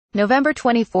November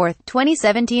 24,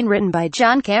 2017. Written by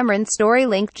John Cameron. Story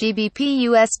link.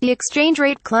 GBP/USD exchange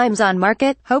rate climbs on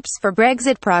market hopes for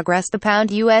Brexit progress. The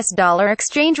pound-US dollar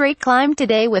exchange rate climbed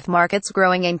today, with markets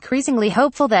growing increasingly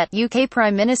hopeful that UK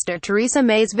Prime Minister Theresa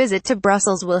May's visit to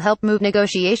Brussels will help move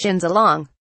negotiations along.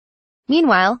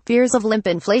 Meanwhile, fears of limp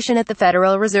inflation at the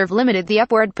Federal Reserve limited the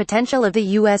upward potential of the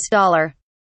US dollar.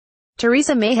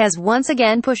 Theresa May has once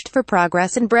again pushed for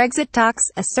progress in Brexit talks,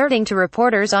 asserting to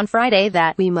reporters on Friday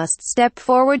that we must step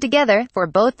forward together for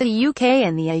both the UK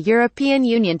and the European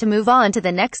Union to move on to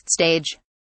the next stage.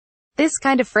 This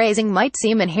kind of phrasing might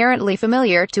seem inherently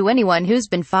familiar to anyone who's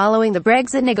been following the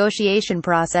Brexit negotiation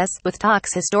process, with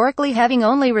talks historically having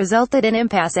only resulted in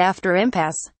impasse after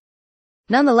impasse.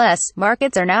 Nonetheless,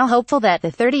 markets are now hopeful that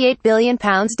the £38 billion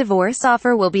divorce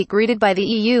offer will be greeted by the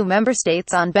EU member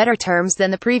states on better terms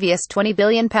than the previous £20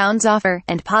 billion offer,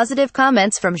 and positive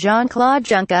comments from Jean-Claude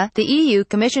Juncker, the EU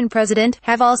Commission President,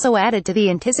 have also added to the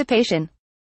anticipation.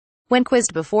 When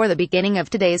quizzed before the beginning of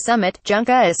today's summit,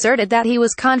 Juncker asserted that he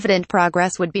was confident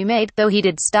progress would be made, though he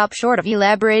did stop short of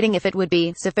elaborating if it would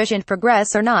be sufficient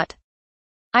progress or not.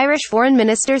 Irish Foreign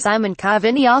Minister Simon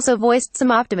Coveney also voiced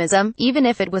some optimism, even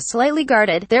if it was slightly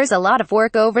guarded. There's a lot of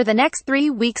work over the next 3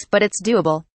 weeks, but it's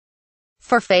doable.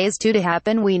 For Phase 2 to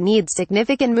happen, we need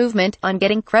significant movement on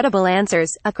getting credible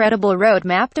answers, a credible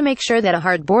roadmap to make sure that a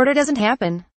hard border doesn't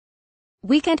happen.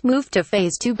 We can't move to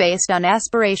Phase 2 based on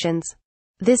aspirations.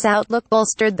 This outlook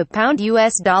bolstered the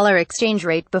pound-US dollar exchange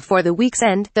rate before the week's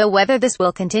end, though whether this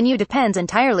will continue depends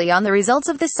entirely on the results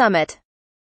of the summit.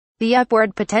 The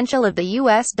upward potential of the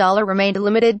US dollar remained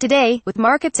limited today, with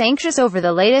markets anxious over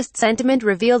the latest sentiment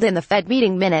revealed in the Fed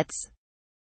meeting minutes.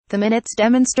 The minutes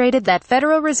demonstrated that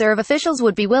Federal Reserve officials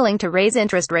would be willing to raise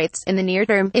interest rates in the near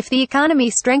term if the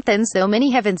economy strengthens, though many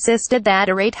have insisted that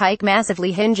a rate hike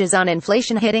massively hinges on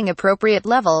inflation hitting appropriate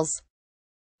levels.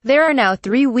 There are now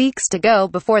 3 weeks to go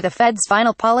before the Fed's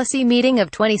final policy meeting of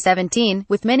 2017,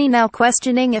 with many now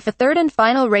questioning if a third and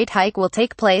final rate hike will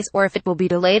take place, or if it will be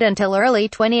delayed until early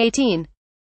 2018.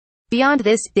 Beyond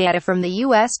this, data from the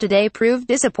U.S. today proved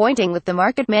disappointing, with the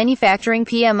market manufacturing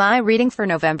PMI reading for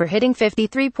November hitting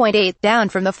 53.8, down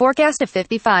from the forecast of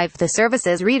 55, the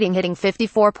services reading hitting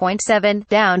 54.7,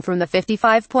 down from the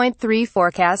 55.3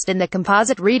 forecast, and the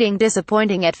composite reading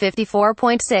disappointing at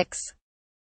 54.6.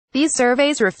 These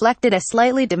surveys reflected a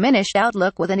slightly diminished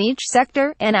outlook within each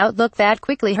sector, an outlook that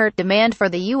quickly hurt demand for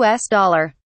the US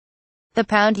dollar. The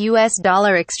pound-US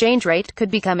dollar exchange rate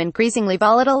could become increasingly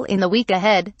volatile in the week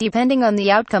ahead, depending on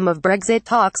the outcome of Brexit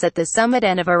talks at the summit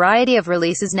and a variety of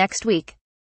releases next week.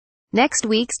 Next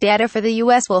week's data for the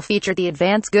U.S. will feature the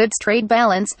Advanced Goods Trade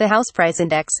Balance, the House Price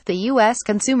Index, the U.S.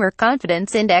 Consumer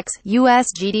Confidence Index,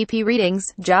 U.S. GDP readings,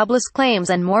 jobless claims,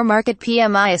 and more market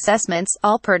PMI assessments,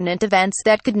 all pertinent events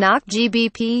that could knock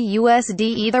GBP/USD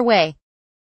either way.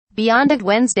 Beyond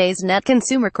Wednesday's net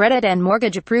consumer credit and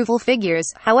mortgage approval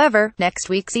figures, however, next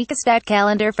week's Ecostat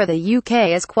calendar for the UK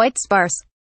is quite sparse.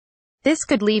 This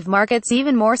could leave markets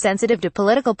even more sensitive to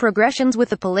political progressions, with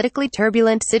the politically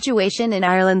turbulent situation in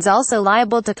Ireland's also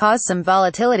liable to cause some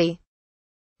volatility.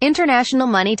 International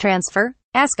money transfer?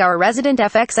 Ask our resident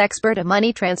FX expert a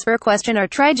money transfer question, or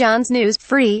try John's News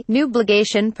free, new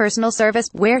obligation personal service,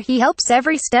 where he helps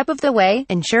every step of the way,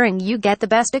 ensuring you get the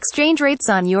best exchange rates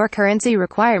on your currency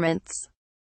requirements.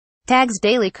 Tags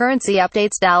daily currency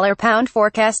updates. Dollar-pound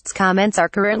forecasts. Comments are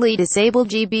currently disabled.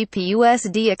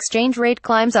 GBP/USD exchange rate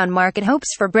climbs on market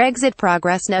hopes for Brexit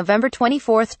progress. November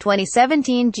 24,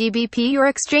 2017. GBP/Euro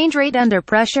exchange rate under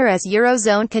pressure as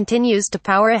Eurozone continues to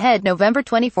power ahead. November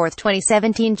 24,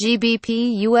 2017.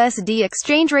 GBP/USD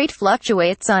exchange rate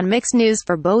fluctuates on mixed news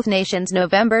for both nations.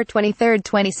 November 23,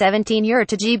 2017. Euro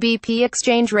to GBP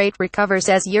exchange rate recovers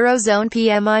as Eurozone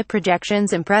PMI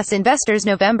projections impress investors.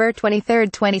 November 23,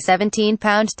 2017.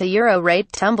 Pound to euro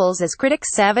rate tumbles as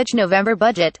critics savage November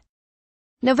budget.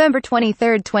 November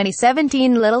 23,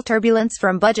 2017. Little turbulence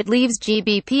from budget leaves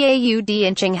GBP/AUD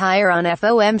inching higher on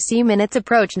FOMC minutes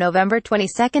approach. November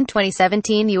 22,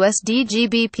 2017. USD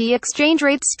GBP exchange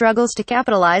rate struggles to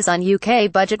capitalize on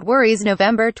UK budget worries.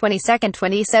 November 22,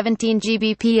 2017.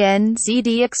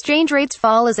 GBP/NZD exchange rates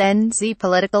fall as NZ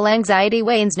political anxiety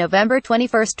wanes. November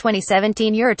 21,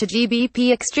 2017. Euro to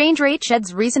GBP exchange rate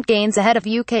sheds recent gains ahead of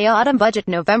UK autumn budget.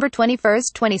 November 21,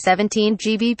 2017.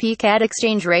 GBP/CAD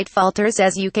exchange rate falters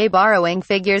as UK borrowing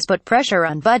figures put pressure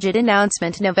on budget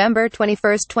announcement. November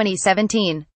 21,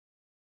 2017.